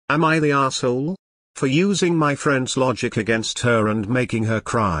Am I the asshole? For using my friend's logic against her and making her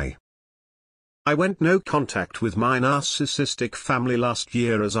cry. I went no contact with my narcissistic family last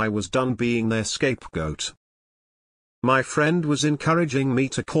year as I was done being their scapegoat. My friend was encouraging me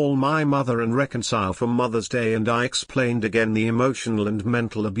to call my mother and reconcile for Mother's Day, and I explained again the emotional and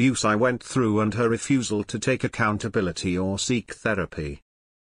mental abuse I went through and her refusal to take accountability or seek therapy.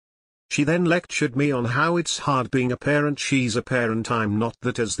 She then lectured me on how it's hard being a parent. She's a parent, I'm not,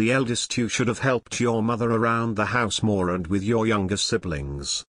 that as the eldest you should have helped your mother around the house more and with your younger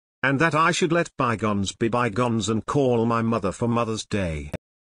siblings. And that I should let bygones be bygones and call my mother for Mother's Day.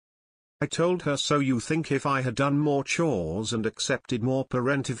 I told her, so you think if I had done more chores and accepted more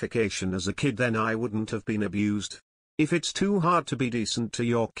parentification as a kid then I wouldn't have been abused? If it's too hard to be decent to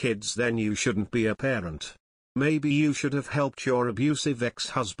your kids then you shouldn't be a parent. Maybe you should have helped your abusive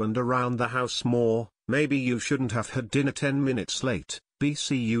ex-husband around the house more, maybe you shouldn't have had dinner 10 minutes late.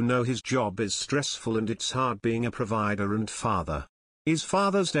 BC, you know his job is stressful and it's hard being a provider and father. Is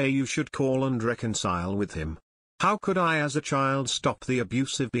Father's Day you should call and reconcile with him. How could I as a child stop the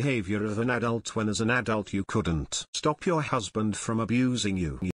abusive behavior of an adult when as an adult you couldn't stop your husband from abusing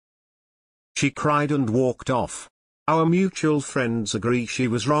you? She cried and walked off. Our mutual friends agree she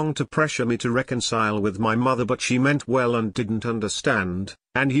was wrong to pressure me to reconcile with my mother, but she meant well and didn't understand,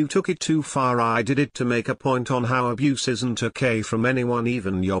 and you took it too far. I did it to make a point on how abuse isn't okay from anyone,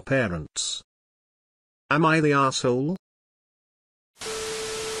 even your parents. Am I the asshole?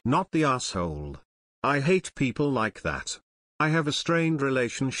 Not the asshole. I hate people like that. I have a strained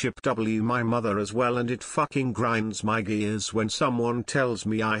relationship with my mother as well, and it fucking grinds my gears when someone tells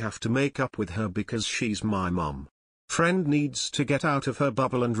me I have to make up with her because she's my mom. Friend needs to get out of her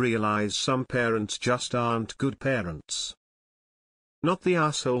bubble and realize some parents just aren't good parents. Not the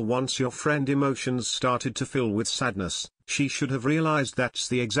asshole. Once your friend emotions started to fill with sadness, she should have realized that's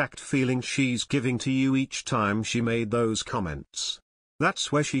the exact feeling she's giving to you each time she made those comments.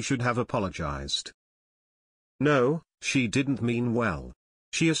 That's where she should have apologized. No, she didn't mean well.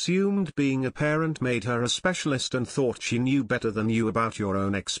 She assumed being a parent made her a specialist and thought she knew better than you about your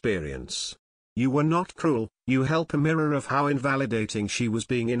own experience. You were not cruel, you help a mirror of how invalidating she was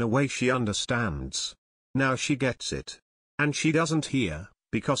being in a way she understands. Now she gets it. And she doesn't hear,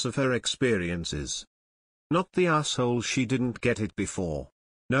 because of her experiences. Not the asshole. She didn't get it before.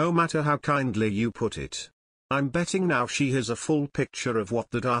 No matter how kindly you put it. I'm betting now she has a full picture of what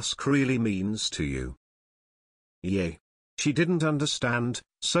that ask really means to you. Yay. She didn't understand,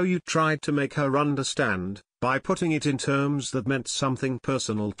 so you tried to make her understand, by putting it in terms that meant something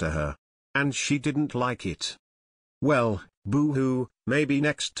personal to her. And she didn't like it. Well, boo-hoo, maybe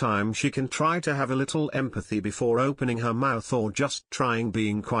next time she can try to have a little empathy before opening her mouth or just trying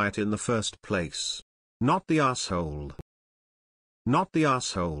being quiet in the first place. Not the asshole. Not the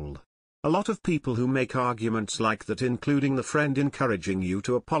asshole. A lot of people who make arguments like that, including the friend encouraging you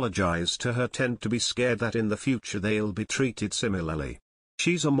to apologize to her, tend to be scared that in the future they'll be treated similarly.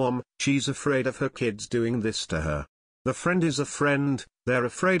 She's a mom, she's afraid of her kids doing this to her. The friend is a friend, they're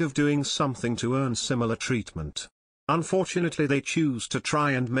afraid of doing something to earn similar treatment. Unfortunately, they choose to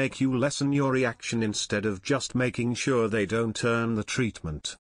try and make you lessen your reaction instead of just making sure they don't earn the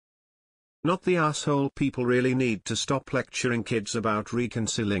treatment. Not the asshole. People really need to stop lecturing kids about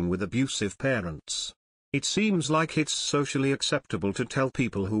reconciling with abusive parents. It seems like it's socially acceptable to tell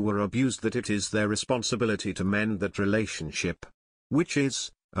people who were abused that it is their responsibility to mend that relationship. Which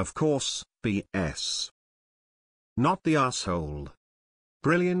is, of course, BS. Not the asshole.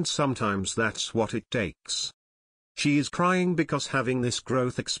 Brilliant. Sometimes that's what it takes. She is crying because having this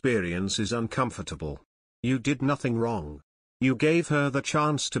growth experience is uncomfortable. You did nothing wrong. You gave her the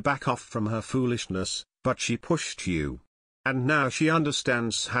chance to back off from her foolishness, but she pushed you. And now she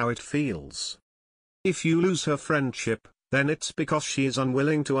understands how it feels. If you lose her friendship, then it's because she is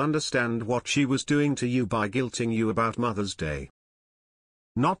unwilling to understand what she was doing to you by guilting you about Mother's Day.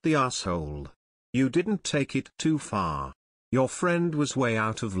 Not the asshole. You didn't take it too far. Your friend was way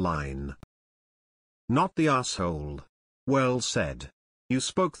out of line. Not the asshole. Well said. You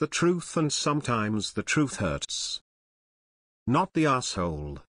spoke the truth, and sometimes the truth hurts. Not the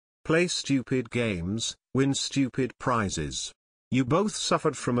asshole. Play stupid games, win stupid prizes. You both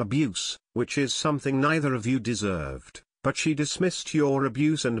suffered from abuse, which is something neither of you deserved, but she dismissed your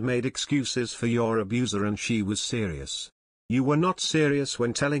abuse and made excuses for your abuser, and she was serious. You were not serious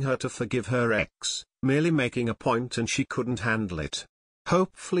when telling her to forgive her ex, merely making a point, and she couldn't handle it.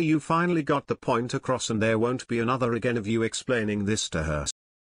 Hopefully you finally got the point across and there won't be another again of you explaining this to her.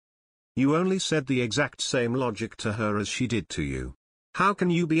 You only said the exact same logic to her as she did to you. How can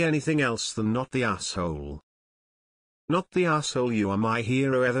you be anything else than not the asshole? Not the asshole. You are my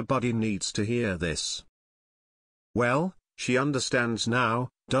hero. Everybody needs to hear this. Well, she understands now,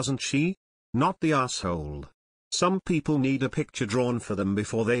 doesn't she? Not the asshole. Some people need a picture drawn for them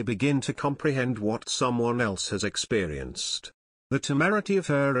before they begin to comprehend what someone else has experienced. The temerity of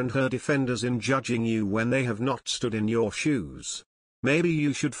her and her defenders in judging you when they have not stood in your shoes. Maybe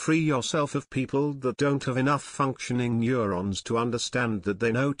you should free yourself of people that don't have enough functioning neurons to understand that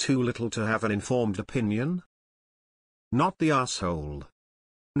they know too little to have an informed opinion. Not the asshole.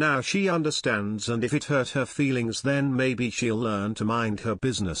 Now she understands, and if it hurt her feelings, then maybe she'll learn to mind her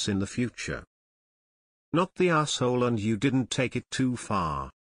business in the future. Not the asshole. And you didn't take it too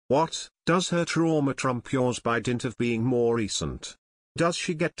far. What, does her trauma trump yours by dint of being more recent? Does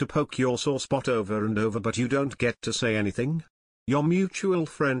she get to poke your sore spot over and over but you don't get to say anything? Your mutual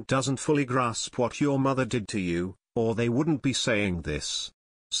friend doesn't fully grasp what your mother did to you, or they wouldn't be saying this.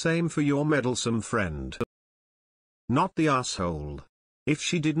 Same for your meddlesome friend. Not the asshole. If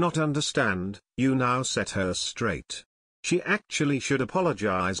she did not understand, you now set her straight. She actually should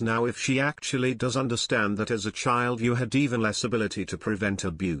apologize now if she actually does understand that as a child you had even less ability to prevent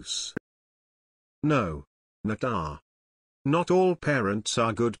abuse. No. Not all parents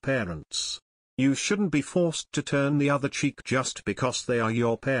are good parents. You shouldn't be forced to turn the other cheek just because they are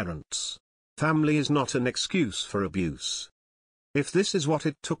your parents. Family is not an excuse for abuse. If this is what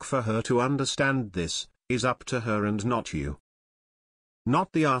it took for her to understand this, is up to her and not you.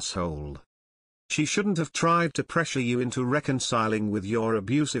 Not the asshole. She shouldn't have tried to pressure you into reconciling with your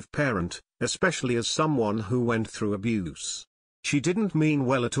abusive parent, especially as someone who went through abuse. She didn't mean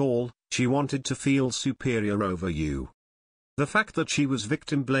well at all, she wanted to feel superior over you. The fact that she was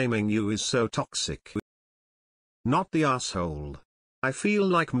victim blaming you is so toxic. Not the asshole. I feel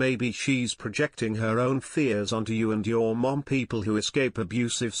like maybe she's projecting her own fears onto you and your mom. People who escape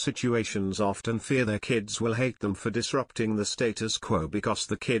abusive situations often fear their kids will hate them for disrupting the status quo because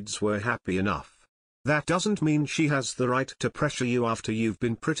the kids were happy enough. That doesn't mean she has the right to pressure you after you've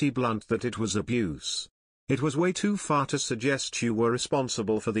been pretty blunt that it was abuse. It was way too far to suggest you were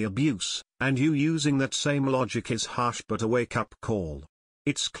responsible for the abuse, and you using that same logic is harsh but a wake-up call.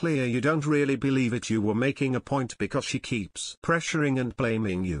 It's clear you don't really believe it. You were making a point because she keeps pressuring and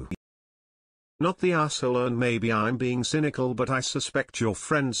blaming you. Not the asshole. And maybe I'm being cynical, but I suspect your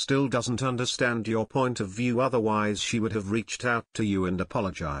friend still doesn't understand your point of view, otherwise she would have reached out to you and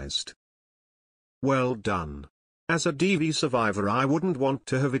apologized. Well done. As a DV survivor I wouldn't want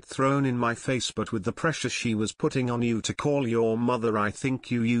to have it thrown in my face, but with the pressure she was putting on you to call your mother, I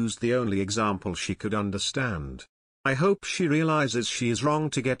think you used the only example she could understand. I hope she realizes she is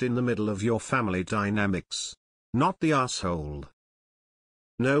wrong to get in the middle of your family dynamics. Not the asshole.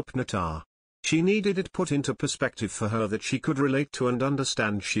 Nope. Nata. She needed it put into perspective for her that she could relate to and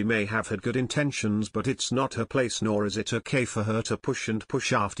understand. She may have had good intentions, but it's not her place, nor is it okay for her to push and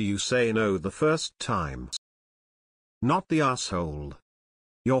push after you say no the first time. Not the asshole.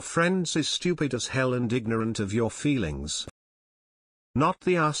 Your friend is stupid as hell and ignorant of your feelings. Not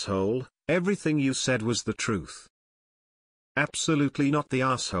the asshole. Everything you said was the truth. Absolutely not the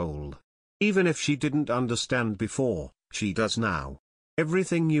asshole. Even if she didn't understand before, she does now.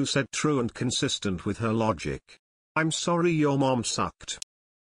 Everything you said true and consistent with her logic. I'm sorry your mom sucked.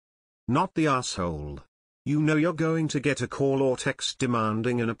 Not the asshole. You know you're going to get a call or text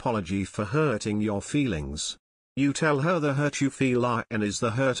demanding an apology for hurting your feelings. You tell her the hurt you feel is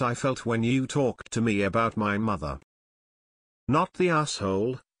the hurt I felt when you talked to me about my mother. Not the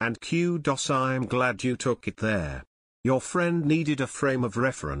asshole. And kudos, I'm glad you took it there. Your friend needed a frame of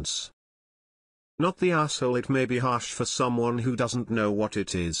reference. Not the asshole. It may be harsh for someone who doesn't know what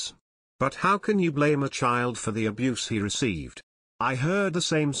it is. But how can you blame a child for the abuse he received? I heard the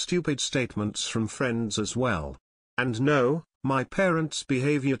same stupid statements from friends as well. And no, my parents'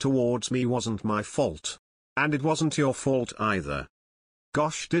 behavior towards me wasn't my fault. And it wasn't your fault either.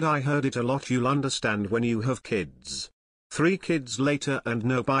 Gosh, did I heard it a lot. You'll understand when you have kids. 3 kids later, and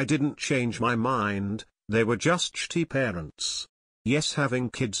nope, I didn't change my mind. They were just shitty parents. Yes, having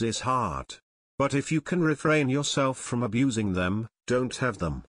kids is hard. But if you can refrain yourself from abusing them, don't have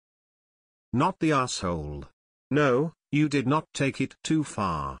them. Not the asshole. No, you did not take it too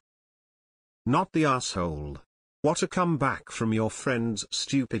far. Not the asshole. What a comeback from your friend's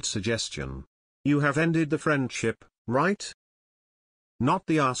stupid suggestion. You have ended the friendship, right? Not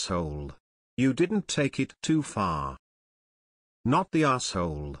the asshole. You didn't take it too far. Not the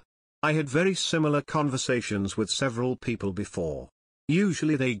asshole. I had very similar conversations with several people before.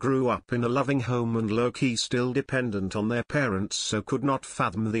 Usually they grew up in a loving home and low-key still dependent on their parents, so could not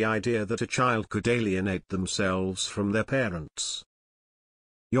fathom the idea that a child could alienate themselves from their parents.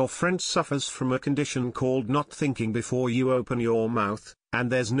 Your friend suffers from a condition called not thinking before you open your mouth,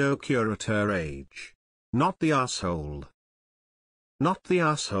 and there's no cure at her age. Not the asshole. Not the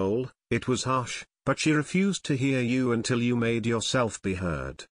asshole, it was harsh, but she refused to hear you until you made yourself be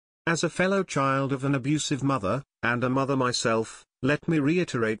heard. As a fellow child of an abusive mother, and a mother myself, let me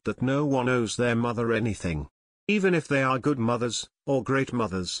reiterate that no one owes their mother anything. Even if they are good mothers, or great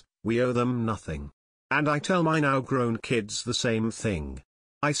mothers, we owe them nothing. And I tell my now grown kids the same thing.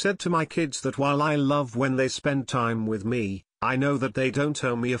 I said to my kids that while I love when they spend time with me, I know that they don't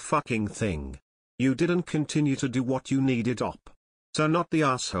owe me a fucking thing. You didn't continue to do what you needed up. So not the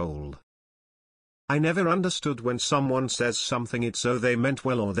asshole. I never understood when someone says something it's so they meant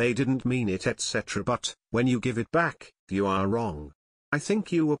well or they didn't mean it etc. But, when you give it back, you are wrong. I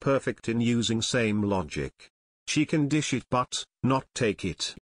think you were perfect in using same logic. She can dish it but, not take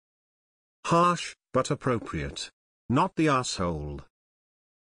it. Harsh, but appropriate. Not the asshole.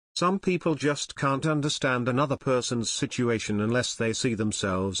 Some people just can't understand another person's situation unless they see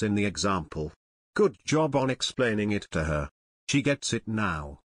themselves in the example. Good job on explaining it to her. She gets it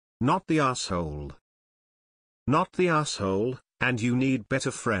now. Not the asshole. Not the asshole, and you need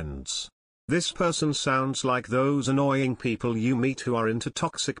better friends. This person sounds like those annoying people you meet who are into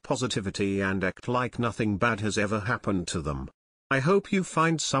toxic positivity and act like nothing bad has ever happened to them. I hope you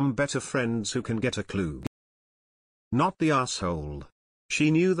find some better friends who can get a clue. Not the asshole. She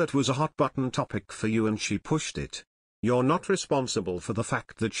knew that was a hot button topic for you and she pushed it. You're not responsible for the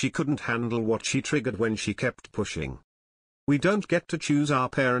fact that she couldn't handle what she triggered when she kept pushing. We don't get to choose our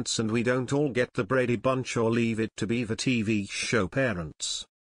parents and we don't all get the Brady Bunch or Leave It to Beaver TV show parents.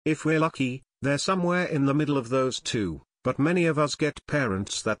 If we're lucky, they're somewhere in the middle of those two, but many of us get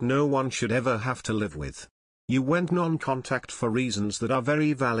parents that no one should ever have to live with. You went non-contact for reasons that are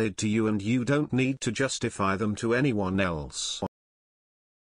very valid to you and you don't need to justify them to anyone else.